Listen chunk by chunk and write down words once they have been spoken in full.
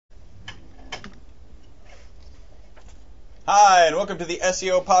Hi, and welcome to the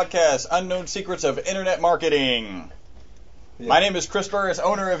SEO podcast, Unknown Secrets of Internet Marketing. Yeah. My name is Chris Burris,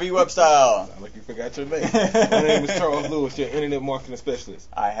 owner of eWebStyle. Sound like you forgot your name. My name is Charles Lewis, your internet marketing specialist.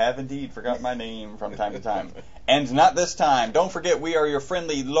 I have indeed forgotten my name from time to time. And not this time. Don't forget, we are your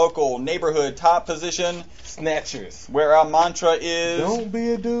friendly, local, neighborhood top position Snatchers. where our mantra is... Don't be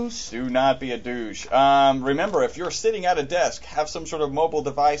a douche. Do not be a douche. Remember, if you're sitting at a desk, have some sort of mobile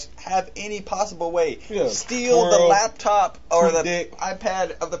device, have any possible way. Yeah, Steal the twirl, laptop or the tweet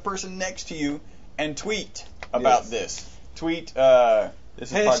iPad of the person next to you and tweet about this. Tweet,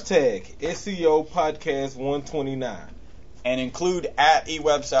 this is Hashtag SEO Podcast 129. and include at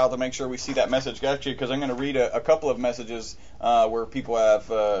eWebStyle to make sure we see that message. Actually, because I'm going to read a couple of messages where people have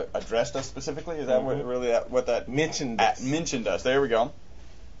addressed us specifically. Is that what that Mentioned us. mentioned us? There we go.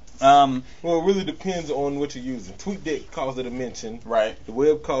 Well, it really depends on what you're using. TweetDeck calls it a mention. Right. The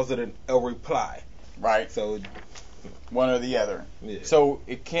web calls it a reply. Right. So, One or the other. yeah. So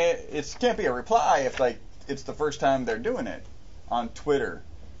it can't be a reply if it's the first time they're doing it on Twitter.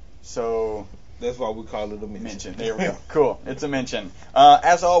 So That's why we call it a mention. mention. There we go. Cool. It's a mention.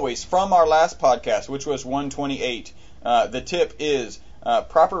 As always, from our last podcast, which was 128, the tip is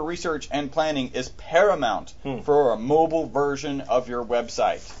proper research and planning is paramount for a mobile version of your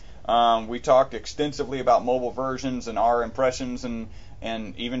website. We talked extensively about mobile versions and our impressions and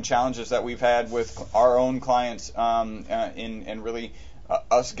even challenges that we've had with our own clients in really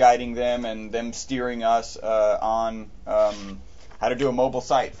us guiding them and them steering us on how to do a mobile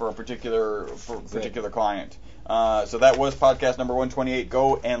site for a particular client. So that was podcast number 128.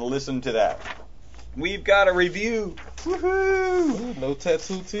 Go and listen to that. We've got a review. Woohoo! Ooh, no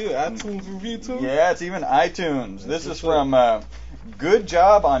tattoo too. iTunes review too. Yeah, it's even iTunes. This is from Good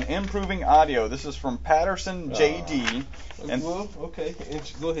Job on Improving Audio. This is from Patterson JD. And Well, okay.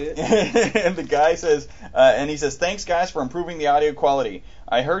 Go ahead. and the guy says, he says, thanks guys for improving the audio quality.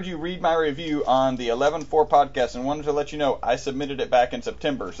 I heard you read my review on the 11.4 podcast and wanted to let you know I submitted it back in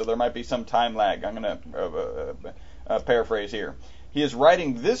September, so there might be some time lag. I'm going to paraphrase here. He is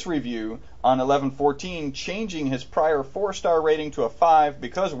writing this review on 11.14, changing his prior 4-star rating to a 5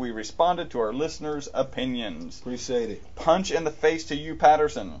 because we responded to our listeners' opinions. Appreciate it. Punch in the face to you,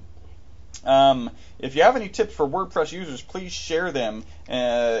 Patterson. If you have any tips for WordPress users, please share them.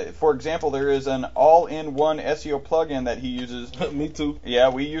 For example, there is an all-in-one SEO plugin that he uses. Me too. Yeah,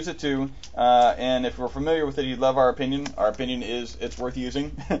 we use it too. And if we're familiar with it, you'd love our opinion. Our opinion is it's worth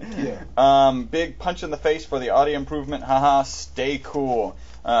using. Yeah. Big punch in the face for the audio improvement. Haha, stay cool.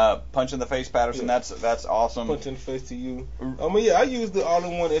 Punch in the face, Patterson. Yeah. That's awesome. Punch in the face to you. I use the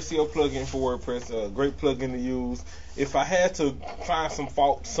all-in-one SEO plugin for WordPress. Great plugin to use. If I had to find some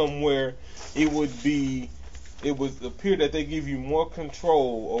fault somewhere, it would appear that they give you more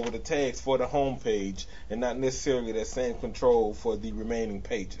control over the tags for the home page and not necessarily that same control for the remaining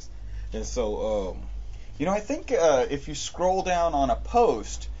pages. And so, I think if you scroll down on a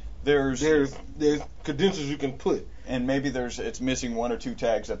post, there's credentials you can put. And maybe it's missing one or two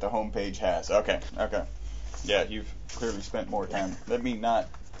tags that the home page has. Okay. Yeah, you've clearly spent more time. Let me not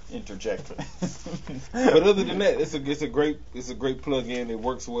interject. But other than that, it's a great plugin. It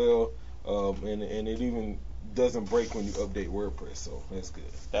works well, and it even doesn't break when you update WordPress. So that's good.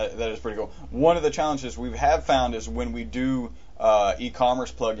 That is pretty cool. One of the challenges we have found is when we do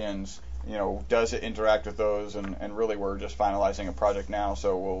e-commerce plugins. Does it interact with those? And really, we're just finalizing a project now,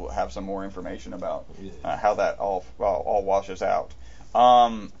 so we'll have some more information about how that all washes out.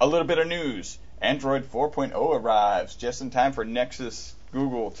 A little bit of news: Android 4.0 arrives just in time for Nexus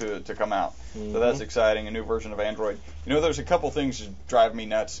Google to come out. So that's exciting. A new version of Android. There's a couple things that drive me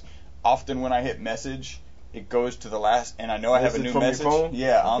nuts. Often when I hit message, it goes to the last, and I know I have a new message.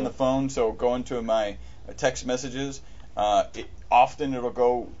 Yeah, on the phone. So going to my text messages. Often it'll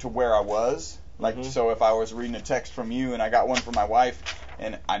go to where I was. So if I was reading a text from you and I got one from my wife,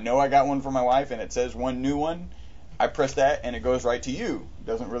 and I know I got one from my wife and it says one new one, I press that and it goes right to you.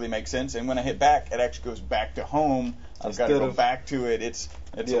 Doesn't really make sense. And when I hit back, it actually goes back to home. I've got to go back to it. It's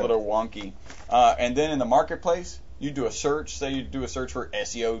a little wonky. And then in the marketplace, you do a search. Say you do a search for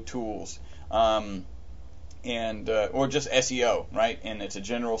SEO tools, or just SEO, right? And it's a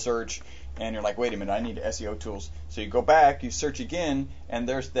general search. And you're like, wait a minute, I need SEO tools. So you go back, you search again, and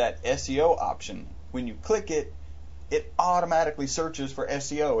there's that SEO option. When you click it, it automatically searches for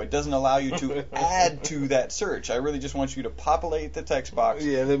SEO. It doesn't allow you to add to that search. I really just want you to populate the text box,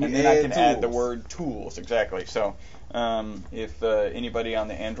 and then I can add the word tools. Exactly. So if anybody on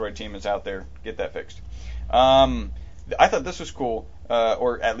the Android team is out there, get that fixed. I thought this was cool,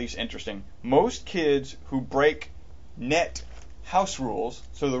 or at least interesting. Most kids who break net house rules,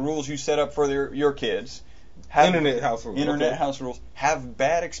 so the rules you set up for your kids, Internet house rules have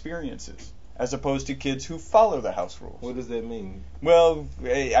bad experiences, as opposed to kids who follow the house rules. What does that mean? Well,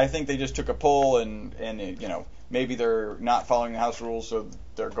 I think they just took a poll and maybe they're not following the house rules, so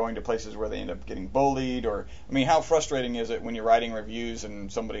they're going to places where they end up getting bullied. Or, I mean, how frustrating is it when you're writing reviews and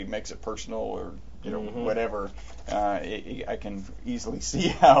somebody makes it personal or whatever? I can easily see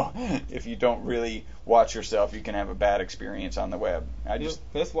how if you don't really watch yourself, you can have a bad experience on the web.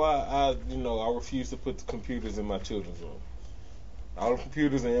 That's why I refuse to put the computers in my children's room. All the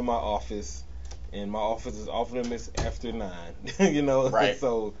computers are in my office, and my office is off limits after 9. Right.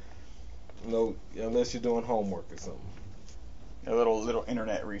 So, unless you're doing homework or something. A little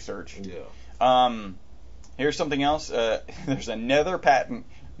internet research. Yeah. Here's something else. There's another patent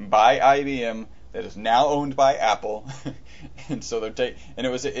by IBM that is now owned by Apple, and so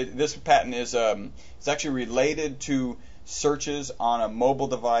this patent is it's actually related to searches on a mobile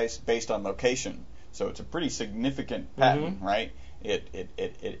device based on location. So it's a pretty significant patent, right?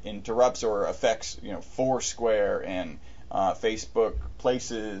 It interrupts or affects Foursquare and Facebook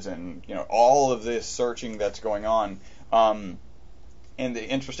Places and all of this searching that's going on. And the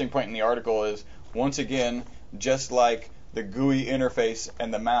interesting point in the article is, once again, just like the GUI interface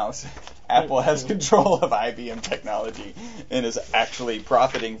and the mouse, Apple has control of IBM technology and is actually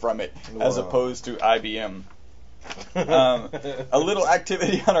profiting from it, as opposed to IBM. A little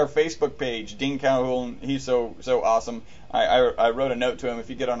activity on our Facebook page. Dean Calhoun, he's so awesome. I wrote a note to him. If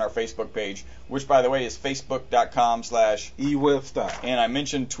you get on our Facebook page, which by the way is facebook.com/eWebStyle, and I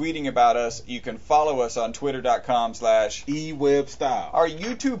mentioned tweeting about us. You can follow us on twitter.com/eWebStyle. Our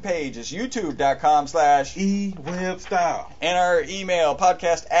YouTube page is youtube.com/eWebStyle, and our email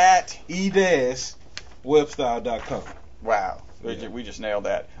podcast@e-webstyle.com. Wow, we just nailed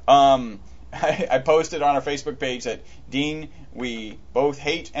that. I posted on our Facebook page that, Dean, we both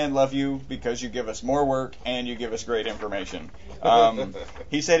hate and love you because you give us more work and you give us great information.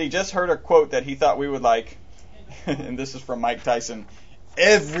 He said he just heard a quote that he thought we would like, and this is from Mike Tyson: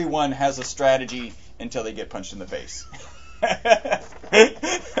 everyone has a strategy until they get punched in the face.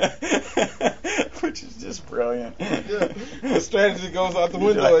 Which is just brilliant. Yeah. The strategy goes out the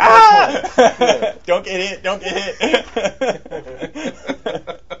window at that point. Yeah. Don't get hit.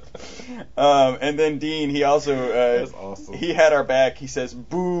 And then Dean, he also that's awesome. He had our back. He says,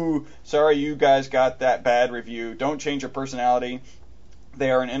 "Boo! Sorry you guys got that bad review. Don't change your personality.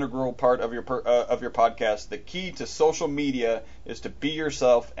 They are an integral part of your podcast. The key to social media is to be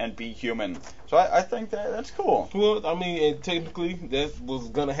yourself and be human." So I think that's cool. Well, I mean, and technically that was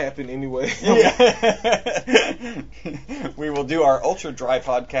gonna happen anyway. Yeah. We will do our ultra dry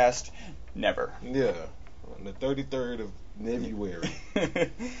podcast never. Yeah, on the 33rd of February.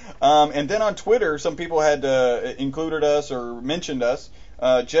 And then on Twitter, some people had included us or mentioned us.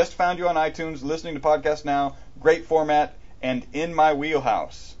 Just found you on iTunes, listening to podcasts now. Great format and in my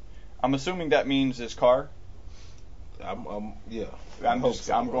wheelhouse. I'm assuming that means his car. Yeah. I'm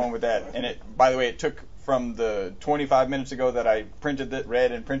going with that. And by the way, it took from the 25 minutes ago that I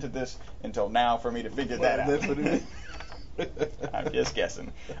read and printed this until now for me to figure that out. That's what it is. I'm just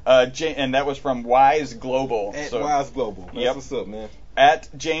guessing. And that was from Wise Global. Wise Global. That's what's up, man. At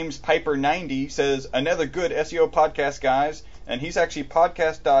James Piper 90 says, another good SEO podcast, guys. And he's actually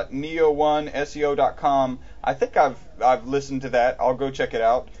podcast.neo1seo.com. I think I've listened to that. I'll go check it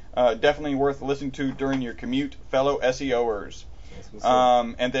out. Definitely worth listening to during your commute, fellow SEOers.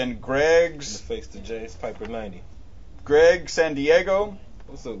 And then Greg's... In the face to James Piper 90. Greg San Diego.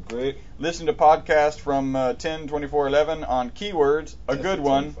 What's up, Greg? Listen to podcast from 10/24/11 on keywords. A good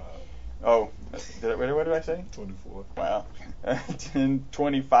one. 25. Oh, what did I say? 24. Wow.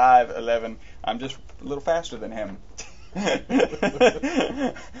 10/25/11. I'm just a little faster than him.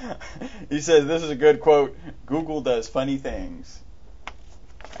 He says this is a good quote. Google does funny things.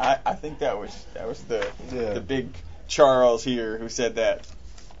 I think that was the big Charles here who said that.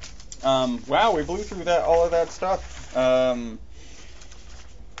 Wow, we blew through all of that stuff.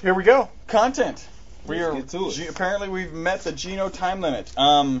 Here we go. Content. Apparently we've met the Geno time limit.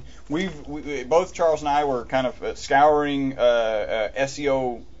 We both Charles and I were kind of scouring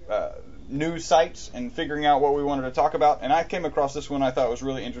SEO news sites and figuring out what we wanted to talk about, and I came across this one I thought was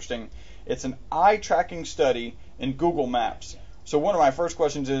really interesting. It's an eye tracking study in Google Maps. So one of my first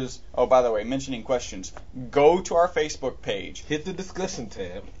questions is, oh, by the way, mentioning questions, go to our Facebook page. Hit the discussion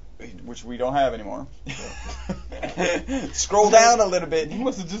tab. Which we don't have anymore. Scroll down a little bit. You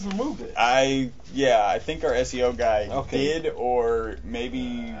must have just removed it. I think our SEO guy did, or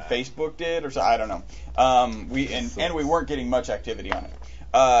maybe Facebook did, or so I don't know. And we weren't getting much activity on it.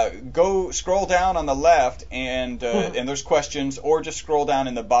 Go scroll down on the left, and there's questions, or just scroll down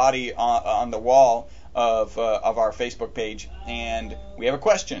in the body on the wall. of our Facebook page, and we have a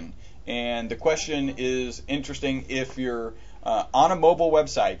question. And the question is interesting. If you're on a mobile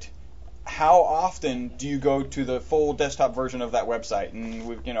website, how often do you go to the full desktop version of that website? And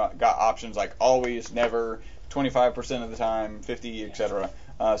we've got options like always, never, 25% of the time, 50, etc.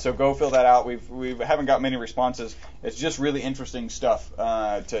 So go fill that out. We haven't got many responses. It's just really interesting stuff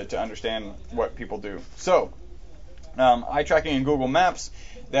to understand what people do. So eye tracking in Google Maps.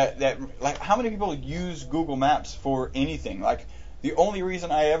 That like, how many people use Google Maps for anything? Like, the only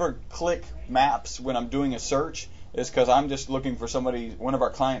reason I ever click Maps when I'm doing a search is because I'm just looking for one of our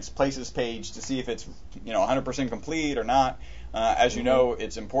clients' places page to see if it's 100% complete or not. As you know,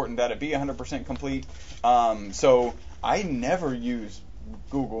 it's important that it be 100% complete. So I never use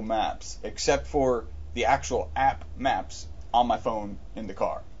Google Maps except for the actual app Maps on my phone in the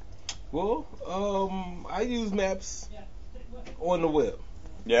car. Well, I use Maps on the web.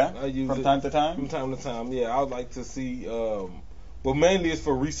 Yeah? I use From time to time? From time to time, yeah. I would like to see, well, mainly it's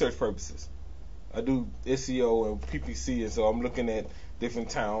for research purposes. I do SEO and PPC, and so I'm looking at different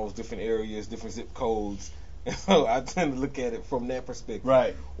towns, different areas, different zip codes. And so I tend to look at it from that perspective.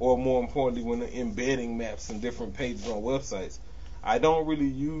 Right. Or more importantly, when embedding maps in different pages on websites. I don't really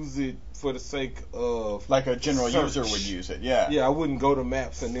use it for the sake of like a general search. user would use it, yeah. Yeah, I wouldn't go to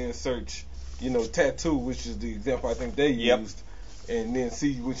Maps and then search, tattoo, which is the example I think they used, and then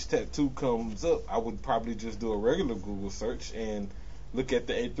see which tattoo comes up. I would probably just do a regular Google search and look at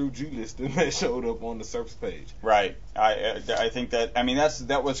the A through G listing that showed up on the search page. Right. I think that,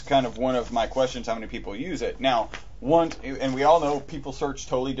 that was kind of one of my questions, how many people use it. Now, and we all know people search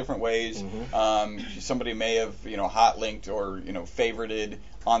totally different ways. Mm-hmm. Somebody may have, hot linked or, favorited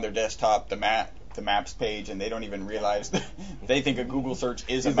on their desktop the Maps page, and they don't even realize that they think a Google search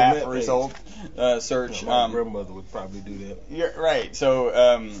is a map result search. My grandmother would probably do that. Yeah, right. So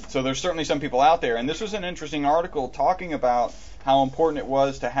there's certainly some people out there, and this was an interesting article talking about how important it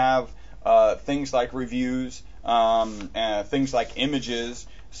was to have things like reviews, things like images.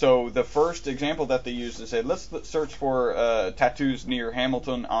 So the first example that they used is say, let's search for tattoos near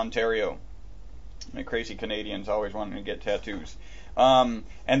Hamilton, Ontario. Crazy Canadians always wanting to get tattoos. And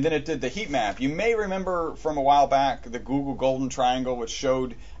then it did the heat map. You may remember from a while back the Google Golden Triangle, which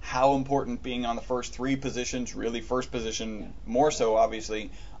showed how important being on the first three positions, really first position more so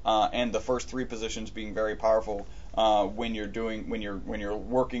obviously, and the first three positions being very powerful when you're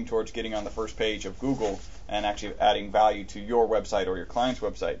working towards getting on the first page of Google and actually adding value to your website or your client's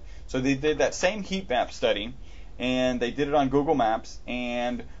website. So they did that same heat map study, and they did it on Google Maps,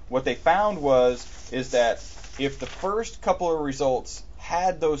 and what they found is that if the first couple of results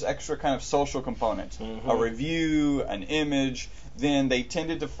had those extra kind of social components, a review, an image, then they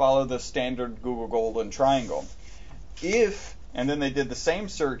tended to follow the standard Google Golden Triangle. And then they did the same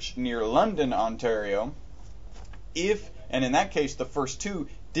search near London, Ontario, and in that case the first two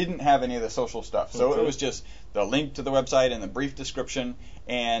didn't have any of the social stuff. So it was just the link to the website and the brief description,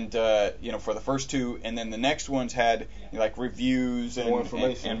 and for the first two, and then the next ones had like reviews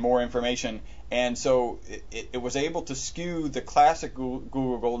and more information. And so it was able to skew the classic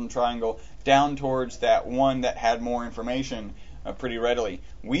Google Golden Triangle down towards that one that had more information pretty readily.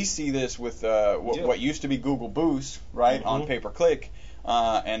 We see this with what used to be Google Boost, right, on pay-per-click,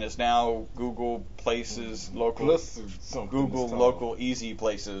 and is now Google Places Local, Google Local Easy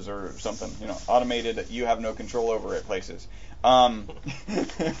Places or something, automated, you have no control over it places. And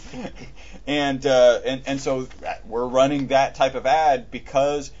so we're running that type of ad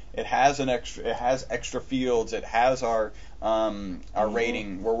because it has extra fields, it has our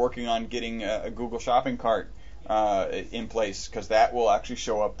rating. We're working on getting a Google Shopping Cart in place, because that will actually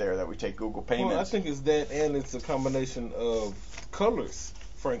show up there that we take Google payments. Well, I think it's that, and it's a combination of colors,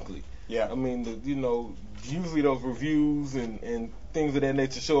 frankly. Yeah. I mean, usually those reviews and things of that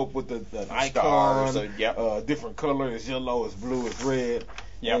nature show up with the icon, stars, different color, it's yellow, it's blue, it's red,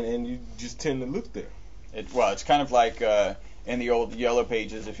 and you just tend to look there. It's kind of like in the old Yellow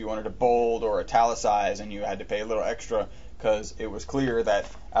Pages, if you wanted to bold or italicize, and you had to pay a little extra, because it was clear that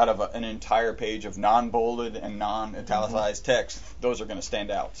out of an entire page of non-bolded and non-italicized text, those are going to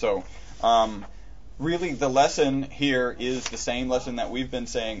stand out. So really the lesson here is the same lesson that we've been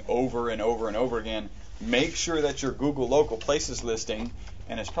saying over and over and over again. Make sure that your Google Local Places listing,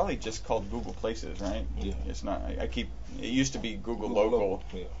 and it's probably just called Google Places, right? Yeah. It's not. It used to be Google Local,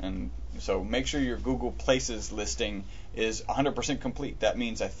 and so make sure your Google Places listing is 100% complete. That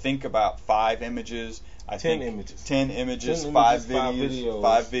means I think about 5 images. 10 images. 10 images, 5 videos,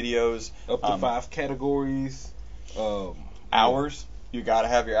 5 videos. Up to 5 categories. Hours. You got to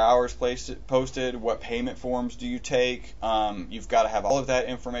have your hours posted. What payment forms do you take? You've got to have all of that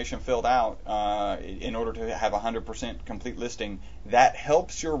information filled out in order to have a 100% complete listing. That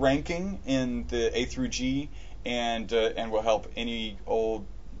helps your ranking in the A through G, and will help any old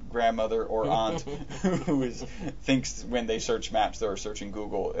grandmother or aunt who thinks when they search maps they're searching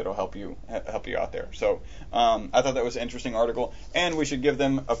Google. It'll help you out there. So I thought that was an interesting article, and we should give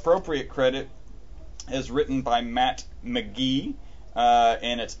them appropriate credit. Is written by Matt McGee,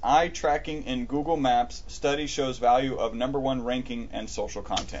 and it's eye tracking in Google Maps. Study shows value of #1 ranking and social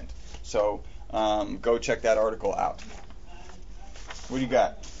content. So go check that article out. What do you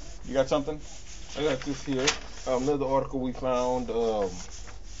got? You got something? I got this here. Another article we found. Oh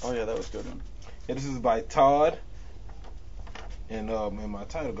yeah, that was a good one. And this is by Todd, and my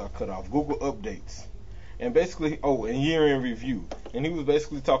title got cut off. Google updates, and basically, and year in review. And he was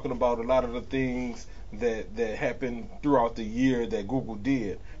basically talking about a lot of the things that happened throughout the year that Google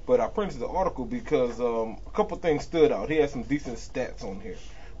did. But I printed the article because a couple things stood out. He had some decent stats on here.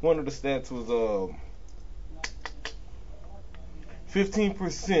 One of the stats was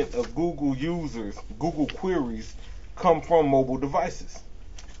 15% of Google users, Google queries, come from mobile devices.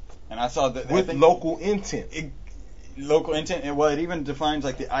 And I saw that with local intent. Local intent, and it even defines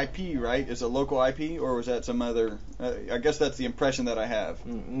like the IP, right? Is it local IP, or was that some other? I guess that's the impression that I have.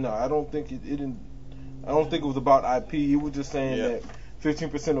 No, I don't think it didn't. I don't think it was about IP. It was just saying that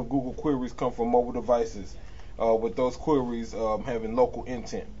 15% of Google queries come from mobile devices, with those queries having local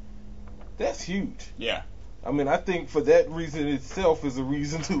intent. That's huge. Yeah. I mean, I think for that reason itself is a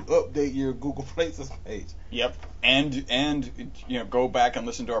reason to update your Google Places page. Yep, and go back and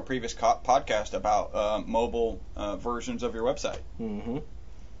listen to our previous podcast about mobile versions of your website. Mm-hmm.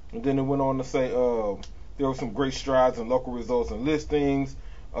 And then it went on to say there were some great strides in local results and listings.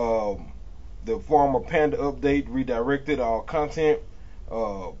 The Farmer Panda update redirected all content,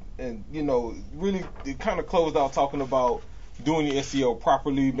 and really it kind of closed out talking about doing your SEO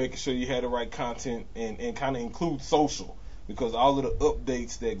properly, making sure you had the right content, and kind of include social, because all of the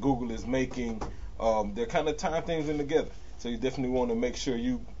updates that Google is making, they're kind of tying things in together. So you definitely want to make sure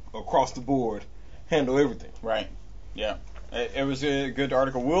you, across the board, handle everything. Right. Yeah. It was a good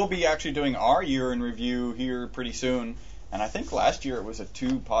article. We'll be actually doing our year in review here pretty soon, and I think last year it was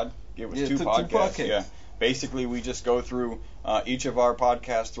two podcasts. Yeah. Basically, we just go through each of our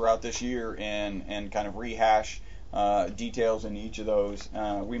podcasts throughout this year and kind of rehash details in each of those.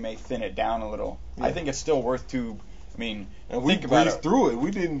 We may thin it down a little. Yeah. I think it's still worth and we breezed through it.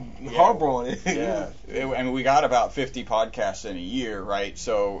 We didn't harbor on it. Yeah. And we got about 50 podcasts in a year, right?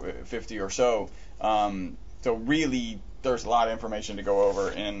 So 50 or so. So really, there's a lot of information to go over,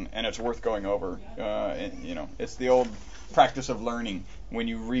 and it's worth going over. It's the old practice of learning. When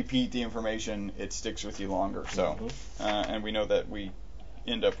you repeat the information, it sticks with you longer. So, and we know that we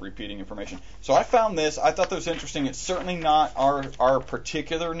end up repeating information. So I found this. I thought this was interesting. It's certainly not our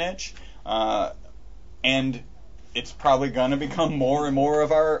particular niche, and it's probably going to become more and more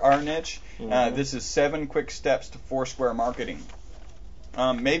of our niche. This is 7 quick steps to Foursquare marketing.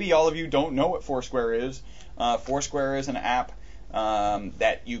 Maybe all of you don't know what Foursquare is. Foursquare is an app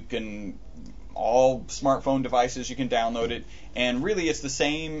that you can, all smartphone devices, you can download it, and really it's the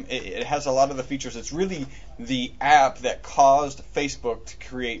same. It has a lot of the features. It's really the app that caused Facebook to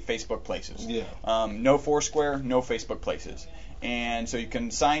create Facebook Places. Yeah. No Foursquare, no Facebook Places. And so you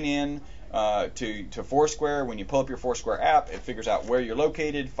can sign in to Foursquare. When you pull up your Foursquare app, it figures out where you're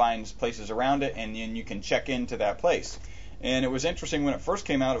located, finds places around it, and then you can check into that place. And it was interesting when it first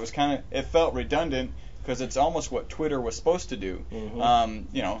came out. It felt redundant, because it's almost what Twitter was supposed to do.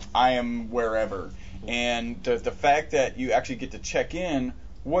 I am wherever, and the fact that you actually get to check in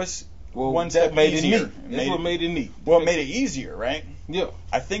was one step easier. That's what made it neat. Well, it made it easier, right? Yeah.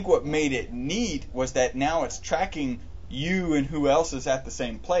 I think what made it neat was that now it's tracking you and who else is at the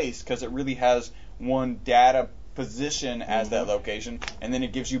same place, because it really has one data position as that location, and then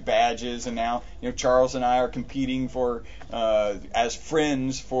it gives you badges. And now Charles and I are competing for as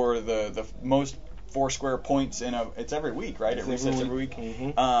friends for the most Foursquare points it's every week, right? It resets every week.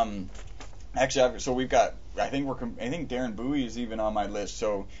 Actually, so we've got. I think Darren Bowie is even on my list.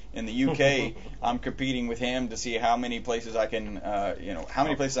 So in the UK, I'm competing with him to see how many places I can, how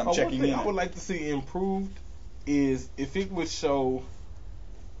many places I'm checking in. I would like to see improved is if it would show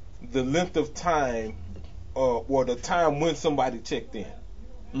the length of time, or the time when somebody checked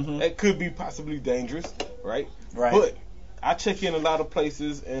in. That could be possibly dangerous, right? Right. But I check in a lot of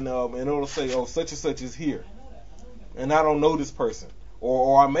places, and it'll say, such and such is here, and I don't know this person,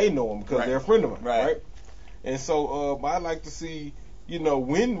 or I may know them because they're a friend of mine, right? And so I like to see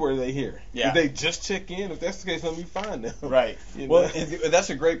when were they here? Yeah. Did they just check in? If that's the case, let me find them. Right. Well, that's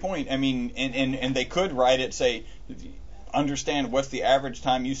a great point. I mean, and they could write it, say, understand what's the average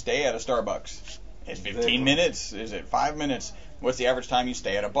time you stay at a Starbucks. Is 15 minutes? Is it 5 minutes? What's the average time you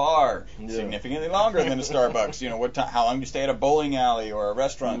stay at a bar? Yeah. Significantly longer than a Starbucks. What time? How long do you stay at a bowling alley or a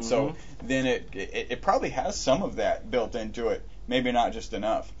restaurant? Mm-hmm. So then it probably has some of that built into it. Maybe not just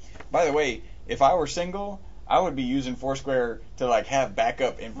enough. By the way, if I were single, I would be using Foursquare to have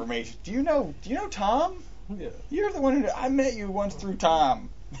backup information. Do you know Tom? Yeah. You're the one I met you once through Tom.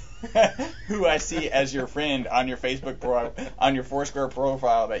 Who I see as your friend on your on your Foursquare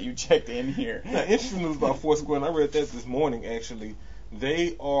profile that you checked in here. Now, interesting news about Foursquare, and I read that this morning actually.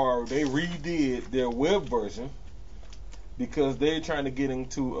 They redid their web version because they're trying to get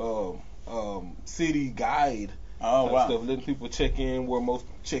into city guide stuff, letting people check in where most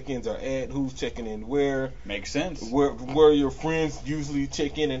check-ins are at, who's checking in where. Makes sense. Where your friends usually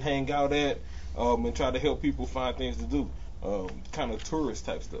check in and hang out at, and try to help people find things to do. Kind of tourist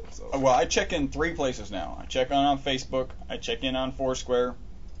type stuff. So. Well, I check in 3 places now. I check on Facebook, I check in on Foursquare,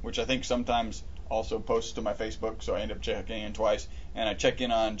 which I think sometimes also posts to my Facebook, so I end up checking in twice, and I check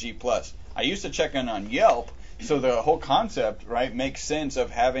in on G+. I used to check in on Yelp, so the whole concept, right, makes sense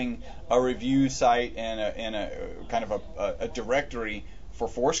of having a review site and a kind of a directory for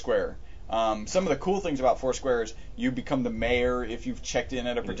Foursquare. Some of the cool things about Foursquare is you become the mayor if you've checked in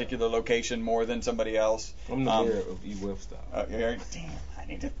at a particular location more than somebody else. I'm the mayor of eWebStyle. Damn, I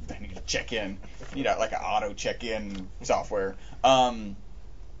need to check in. I need like an auto check-in software.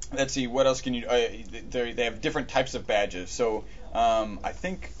 Let's see, what else can you? They have different types of badges. So I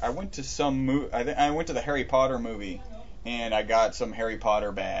think I went to I went to the Harry Potter movie. And I got some Harry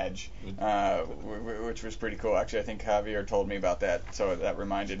Potter badge, which was pretty cool. Actually, I think Javier told me about that, so that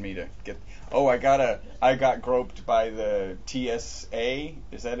reminded me to get. Oh, I got groped by the TSA.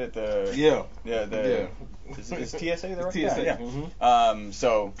 Is that it? Yeah. Is TSA the right? TSA. Yeah. Mm-hmm.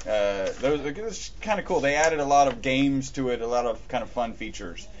 So it was kind of cool. They added a lot of games to it, a lot of kind of fun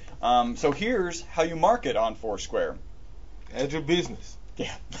features. So here's how you market on Foursquare. Add your business.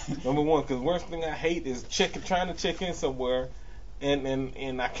 Yeah. Number one, because the worst thing I hate is trying to check in somewhere,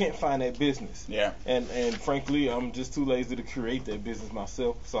 and I can't find that business. Yeah. And frankly, I'm just too lazy to create that business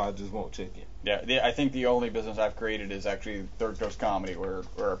myself, so I just won't check in. Yeah. I think the only business I've created is actually Third Coast Comedy, where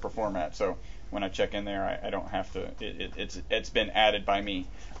I perform at. So when I check in there, I don't have to. It's been added by me.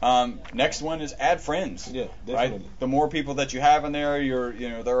 Next one is add friends. Yeah, definitely. Right. The more people that you have in there,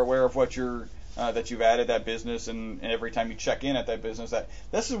 they're aware of what you're. That you've added that business, and every time you check in at that business,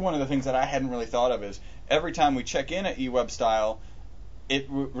 this is one of the things that I hadn't really thought of is every time we check in at eWebStyle, it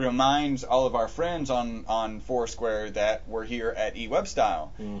reminds all of our friends on Foursquare that we're here at eWebStyle,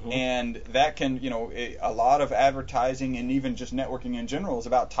 mm-hmm. and that can, a lot of advertising and even just networking in general is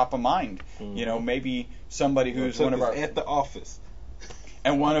about top of mind. Mm-hmm. Maybe somebody who's one of our at the office,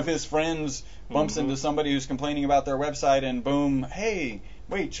 and one of his friends bumps mm-hmm. into somebody who's complaining about their website, and boom, hey.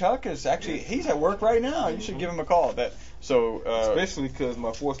 Wait, Chuck is he's at work right now. You should give him a call. Especially because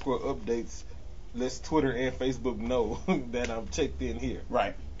my Foursquare updates lets Twitter and Facebook know that I'm checked in here.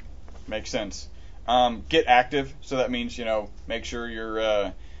 Right. Makes sense. Get active. So that means, make sure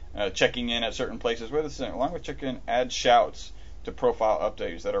you're checking in at certain places. Wait a second. Along with checking, add shouts to profile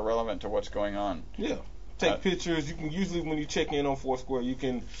updates that are relevant to what's going on. Yeah. Take pictures. You can usually, when you check in on Foursquare, you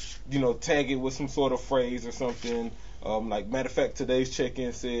can, tag it with some sort of phrase or something. Like, matter of fact, today's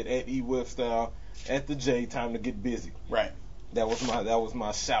check-in said at eWebStyle at the J, time to get busy. Right. That was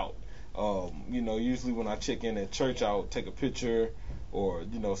my shout. Usually when I check in at church, I'll take a picture or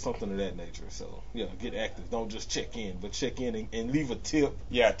something of that nature. So yeah, get active. Don't just check in, but check in and leave a tip.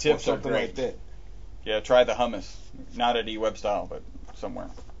 Yeah, tips or something are great. Like that. Yeah, try the hummus. Not at eWebStyle, but somewhere.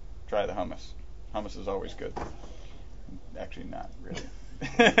 Try the hummus. Hummus is always good. Actually, not really.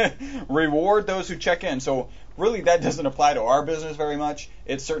 Reward those who check in. So really, that doesn't apply to our business very much.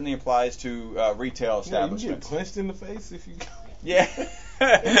 It certainly applies to retail establishments. You get punched in the face if you go. Yeah.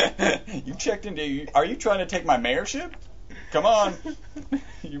 You checked into. Are you trying to take my mayorship? Come on.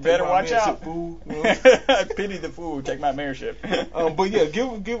 You better watch out. Fool. Pity the fool who take my mayorship. But yeah,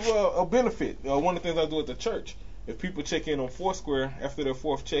 give a benefit. One of the things I do at the church, if people check in on Foursquare after their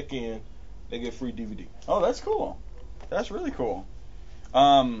 4th check-in, they get free DVD. Oh, that's cool. That's really cool.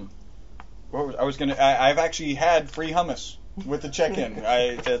 I've actually had free hummus with the check-in.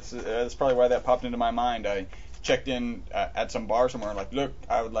 That's probably why that popped into my mind. I checked in at some bar somewhere and look,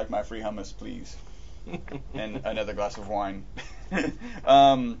 I would like my free hummus, please, and another glass of wine.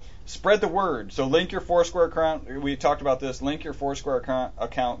 Spread the word. So link your Foursquare account. We talked about this. Link your Foursquare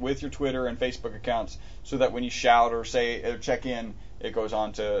account with your Twitter and Facebook accounts, so that when you shout or say or check in, it goes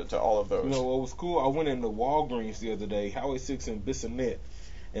on to all of those. You know what was cool? I went into Walgreens the other day, Highway 6 in Bissonnette,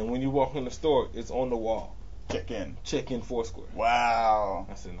 and when you walk in the store, it's on the wall. Check in. Check in Foursquare. Wow.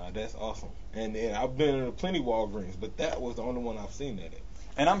 I said, nah, that's awesome. And I've been in plenty Walgreens, but that was the only one I've seen that at.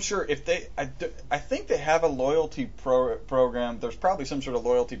 And I'm sure if I think they have a loyalty program. There's probably some sort of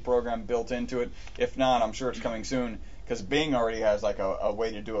loyalty program built into it. If not, I'm sure it's coming soon, because Bing already has like a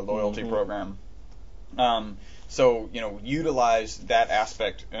way to do a loyalty program. So utilize that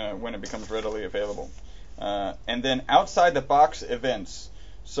aspect when it becomes readily available. And then outside the box events.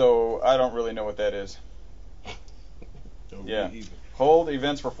 So I don't really know what that is. Yeah. Hold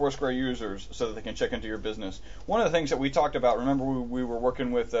events for Foursquare users so that they can check into your business. One of the things that we talked about, remember we were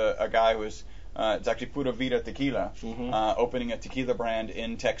working with a guy who is, it's actually Pura Vida Tequila, opening a tequila brand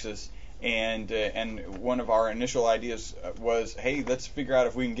in Texas. And one of our initial ideas was, hey, let's figure out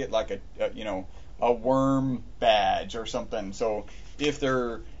if we can get like a worm badge or something. So if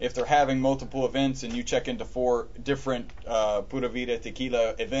they're having multiple events and you check into 4 different Pura Vida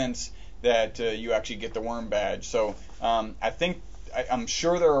Tequila events, that you actually get the worm badge. So I'm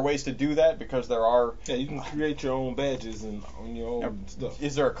sure there are ways to do that, because there are. Yeah, you can create your own badges and on your own stuff.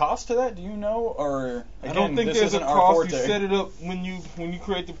 Is there a cost to that? Do you know? Or again, I don't think this there's a isn't our cost. forte. You set it up when you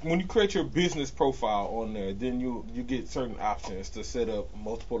create your business profile on there. Then you get certain options to set up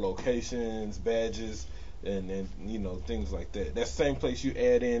multiple locations, badges, and things like that. That's the same place you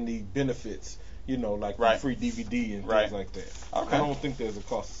add in the benefits. Like the free DVD and things like that. Okay. I don't think there's a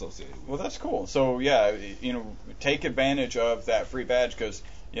cost associated with it. Well, that's cool. So, yeah, take advantage of that free badge, because,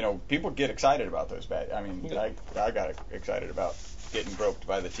 people get excited about those badges. I mean, yeah. I got excited about getting groped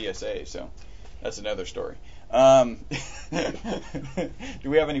by the TSA, so that's another story. Do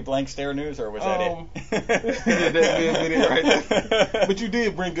we have any blank stare news, or was that it? Yeah, that's it right there. But you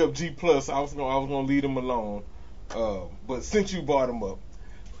did bring up G+. I was gonna leave them alone. But since you brought them up,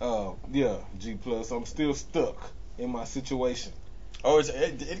 G+, I'm still stuck in my situation. Oh,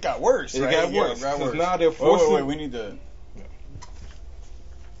 it got worse, right? It got worse. Yeah, Because now they're forcing... Wait, we need to...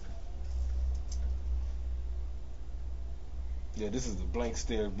 Yeah, this is a blank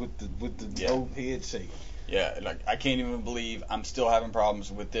stare with the old head shake. Yeah, like, I can't even believe I'm still having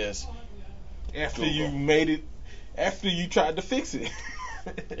problems with this. After you made it... After you tried to fix it.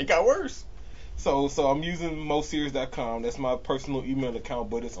 It got worse. So I'm using moserious.com. That's my personal email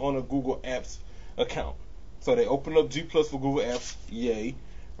account, but it's on a Google Apps account. So they open up G+ for Google Apps. Yay,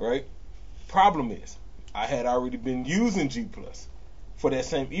 right? Problem is, I had already been using G+ for that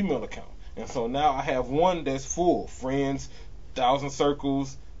same email account. And so now I have one that's full. Friends, 1,000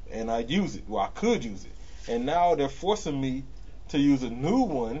 circles, and I use it. Well, I could use it. And now they're forcing me to use a new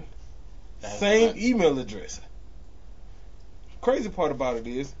one, same email address. Crazy part about it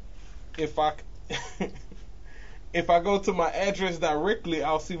is, if I go to my address directly,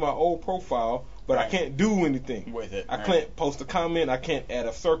 I'll see my old profile, but I can't do anything with it. I can't post a comment, I can't add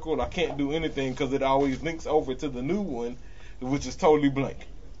a circle, I can't do anything because it always links over to the new one, which is totally blank.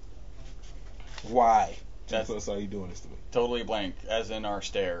 Why? Plus, are you doing this to me? Totally blank, as in our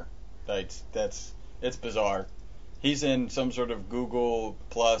stare. It's bizarre. He's in some sort of Google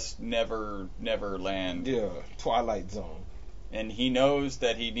Plus never land. Yeah, Twilight Zone. And he knows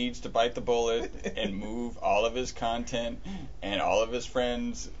that he needs to bite the bullet and move all of his content and all of his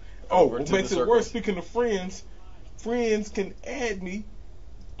friends over to the circles. What makes it worse, speaking of friends can add me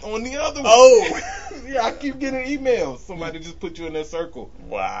on the other one. Oh! Yeah, I keep getting emails. Somebody just put you in their circle.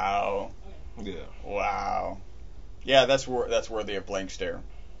 Wow. Yeah. Wow. Yeah, that's worthy of blank stare.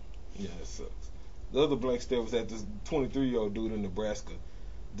 Yeah, it sucks. The other blank stare was at this 23-year-old dude in Nebraska.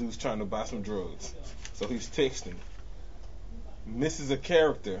 Dude's trying to buy some drugs. So he's texting. Misses a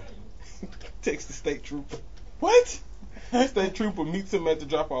character. Takes the state trooper. What? State trooper meets him at the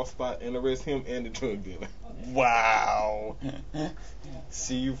drop-off spot and arrests him and the drug dealer. Wow.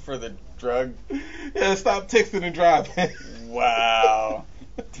 See you for the drug? Yeah, stop texting and driving. Wow.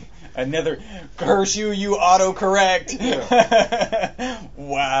 Another curse you autocorrect. Yeah.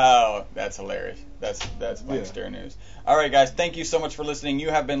 Wow. That's hilarious. That's blank stare news. All right, guys. Thank you so much for listening. You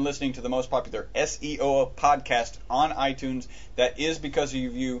have been listening to the most popular SEO podcast on iTunes. That is because of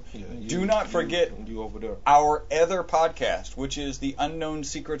you. Do not forget you over there. Our other podcast, which is the Unknown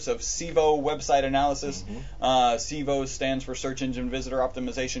Secrets of SEVO website analysis. SEVO stands for Search Engine Visitor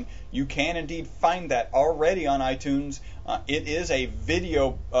Optimization. You can indeed find that already on iTunes. It is a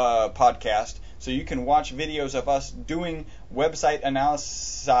video podcast, so you can watch videos of us doing website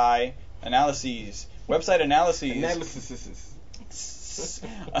analyses comments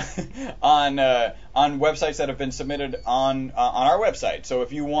on websites that have been submitted on our website. So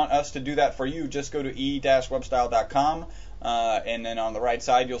if you want us to do that for you, just go to e-webstyle.com, and then on the right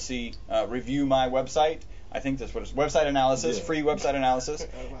side you'll see review my website. I think that's what it's website analysis, free website analysis.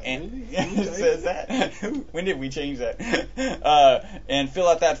 And it says that. When did we change that? And fill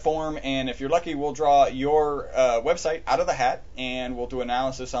out that form, and if you're lucky, we'll draw your website out of the hat, and we'll do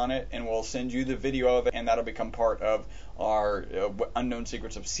analysis on it, and we'll send you the video of it, and that'll become part of our Unknown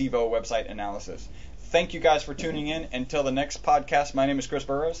Secrets of SIVO website analysis. Thank you guys for tuning in. Until the next podcast, my name is Chris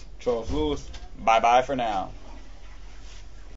Burrows. Charles Lewis. Bye-bye for now.